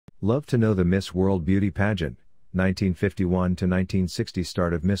Love to know the Miss World Beauty Pageant, 1951 to 1960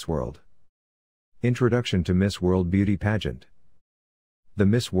 start of Miss World. Introduction to Miss World Beauty Pageant. The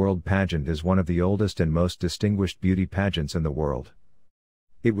Miss World pageant is one of the oldest and most distinguished beauty pageants in the world.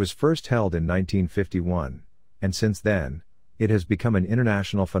 It was first held in 1951, and since then, it has become an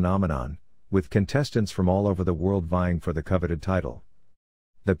international phenomenon, with contestants from all over the world vying for the coveted title.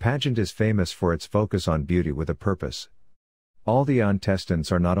 The pageant is famous for its focus on beauty with a purpose. All the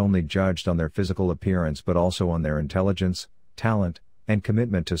contestants are not only judged on their physical appearance but also on their intelligence, talent, and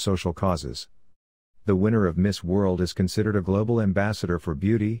commitment to social causes. The winner of Miss World is considered a global ambassador for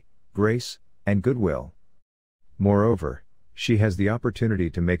beauty, grace, and goodwill. Moreover, she has the opportunity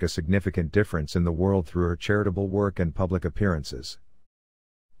to make a significant difference in the world through her charitable work and public appearances.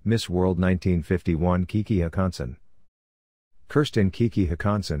 Miss World 1951 Kiki Håkansson. Kerstin Kiki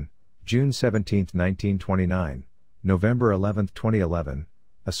Håkansson, June 17, 1929. November 11, 2011,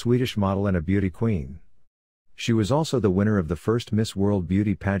 a Swedish model and a beauty queen. She was also the winner of the first Miss World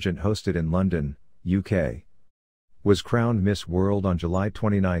beauty pageant hosted in London, UK. Was crowned Miss World on July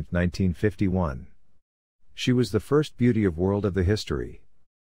 29, 1951. She was the first beauty of world of the history.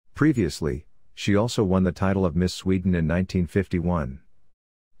 Previously, she also won the title of Miss Sweden in 1951.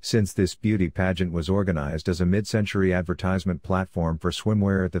 Since this beauty pageant was organized as a mid-century advertisement platform for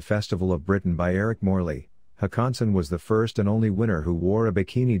swimwear at the Festival of Britain by Eric Morley, Håkansson was the first and only winner who wore a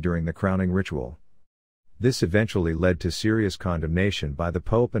bikini during the crowning ritual. This eventually led to serious condemnation by the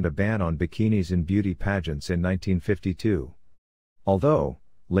Pope and a ban on bikinis in beauty pageants in 1952. Although,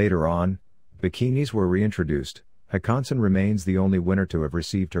 later on, bikinis were reintroduced, Håkansson remains the only winner to have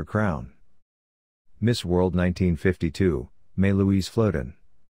received her crown. Miss World 1952, May-Louise Floden.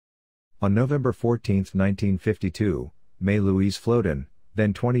 On November 14, 1952, May-Louise Floden,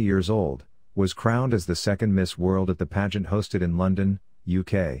 then 20 years old, was crowned as the second Miss World at the pageant hosted in London,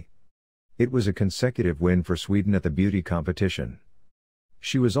 UK. It was a consecutive win for Sweden at the beauty competition.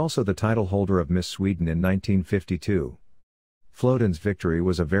 She was also the title holder of Miss Sweden in 1952. Floden's victory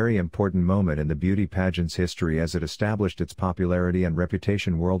was a very important moment in the beauty pageant's history as it established its popularity and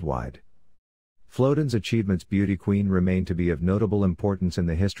reputation worldwide. Floden's achievements beauty queen remain to be of notable importance in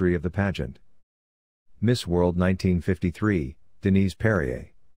the history of the pageant. Miss World 1953, Denise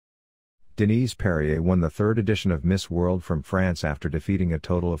Perrier. Denise Perrier won the third edition of Miss World from France after defeating a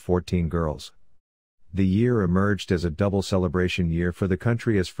total of 14 girls. The year emerged as a double celebration year for the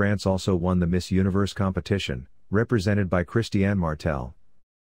country as France also won the Miss Universe competition, represented by Christiane Martel.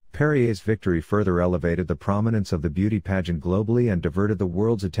 Perrier's victory further elevated the prominence of the beauty pageant globally and diverted the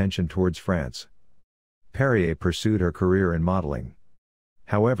world's attention towards France. Perrier pursued her career in modeling.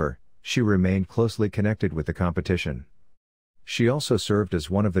 However, she remained closely connected with the competition. She also served as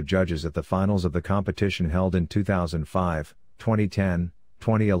one of the judges at the finals of the competition held in 2005, 2010,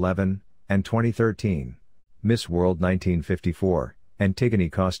 2011, and 2013. Miss World 1954, Antigone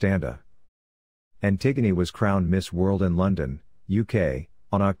Costanda. Antigone was crowned Miss World in London, UK,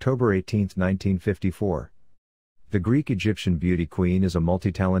 on October 18, 1954. The Greek-Egyptian beauty queen is a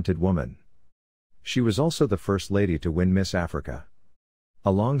multi-talented woman. She was also the first lady to win Miss Africa.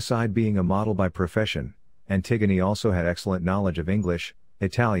 Alongside being a model by profession, Antigone also had excellent knowledge of English,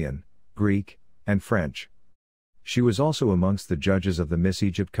 Italian, Greek, and French. She was also amongst the judges of the Miss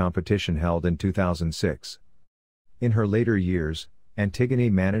Egypt competition held in 2006. In her later years, Antigone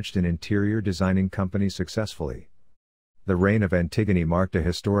managed an interior designing company successfully. The reign of Antigone marked a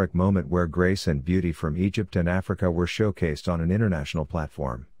historic moment where grace and beauty from Egypt and Africa were showcased on an international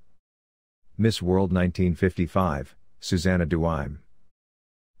platform. Miss World 1955, Susana Duime.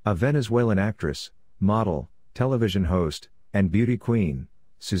 A Venezuelan actress, model, television host, and beauty queen,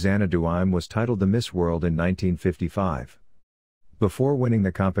 Susana Duime was titled the Miss World in 1955. Before winning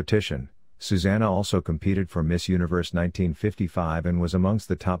the competition, Susana also competed for Miss Universe 1955 and was amongst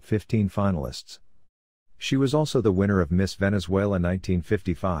the top 15 finalists. She was also the winner of Miss Venezuela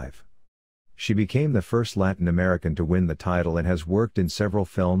 1955. She became the first Latin American to win the title and has worked in several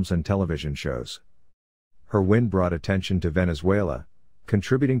films and television shows. Her win brought attention to Venezuela,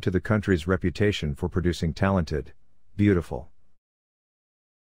 contributing to the country's reputation for producing talented, beautiful.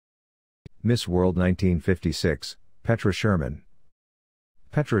 Miss World 1956, Petra Sherman.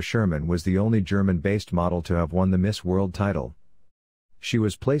 Petra Sherman was the only German-based model to have won the Miss World title. She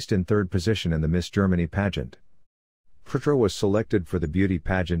was placed in third position in the Miss Germany pageant. Petra was selected for the beauty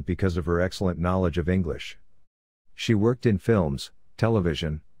pageant because of her excellent knowledge of English. She worked in films,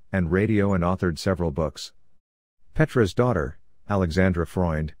 television, and radio and authored several books. Petra's daughter, Alexandra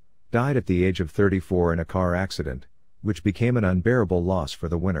Freund, died at the age of 34 in a car accident, which became an unbearable loss for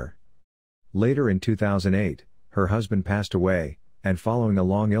the winner. Later in 2008, her husband passed away, and following a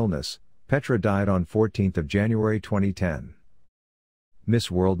long illness, Petra died on 14 January 2010.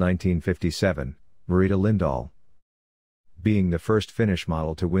 Miss World 1957, Marita Lindahl. Being the first Finnish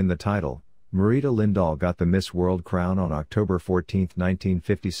model to win the title, Marita Lindahl got the Miss World crown on October 14,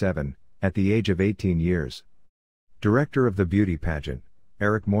 1957, at the age of 18 years. Director of the beauty pageant,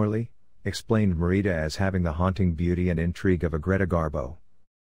 Eric Morley, explained Marita as having the haunting beauty and intrigue of a Greta Garbo.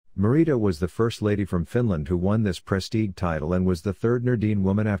 Marita was the first lady from Finland who won this prestige title and was the third Nordine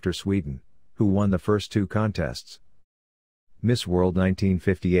woman after Sweden, who won the first two contests. Miss World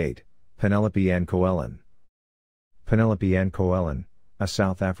 1958, Penelope Ann Coelen. Penelope Ann Coelen, a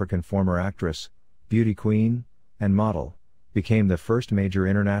South African former actress, beauty queen, and model, became the first major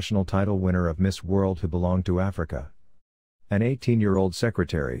international title winner of Miss World who belonged to Africa. An 18-year-old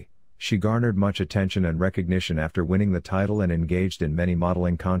secretary, she garnered much attention and recognition after winning the title and engaged in many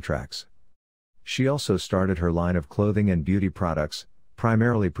modeling contracts. She also started her line of clothing and beauty products,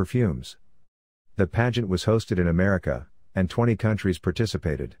 primarily perfumes. The pageant was hosted in America, and 20 countries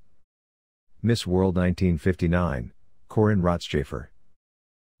participated. Miss World 1959, Corinne Rotschafer.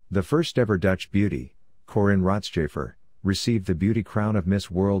 The first ever Dutch beauty, Corinne Rotschafer, received the beauty crown of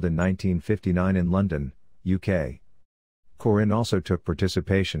Miss World in 1959 in London, UK. Corinne also took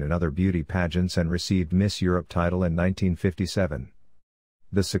participation in other beauty pageants and received Miss Europe title in 1957.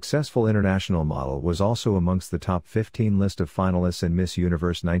 The successful international model was also amongst the top 15 list of finalists in Miss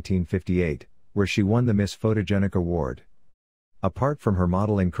Universe 1958, where she won the Miss Photogenic Award. Apart from her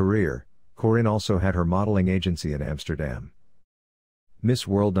modeling career, Corinne also had her modeling agency in Amsterdam. Miss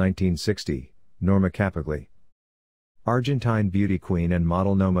World 1960, Norma Capegli. Argentine beauty queen and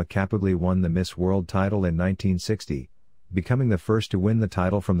model Norma Capegli won the Miss World title in 1960, becoming the first to win the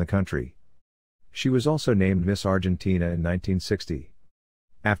title from the country. She was also named Miss Argentina in 1960.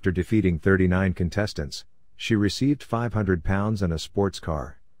 After defeating 39 contestants, she received £500 and a sports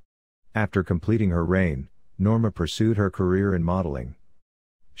car. After completing her reign, Norma pursued her career in modeling.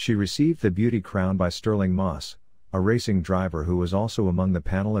 She received the beauty crown by Sterling Moss, a racing driver who was also among the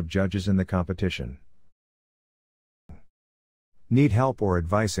panel of judges in the competition. Need help or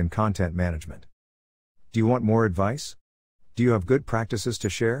advice in content management? Do you want more advice? Do you have good practices to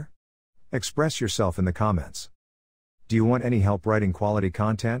share? Express yourself in the comments. Do you want any help writing quality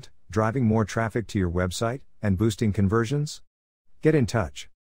content, driving more traffic to your website, and boosting conversions? Get in touch.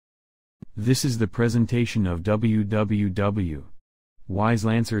 This is the presentation of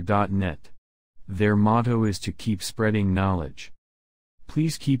www.wiselancer.net. Their motto is to keep spreading knowledge.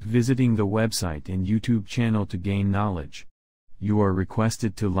 Please keep visiting the website and YouTube channel to gain knowledge. You are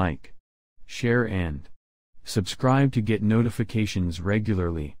requested to like, share and subscribe to get notifications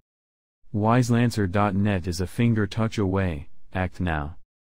regularly. Wiselancer.net is a finger touch away. Act now.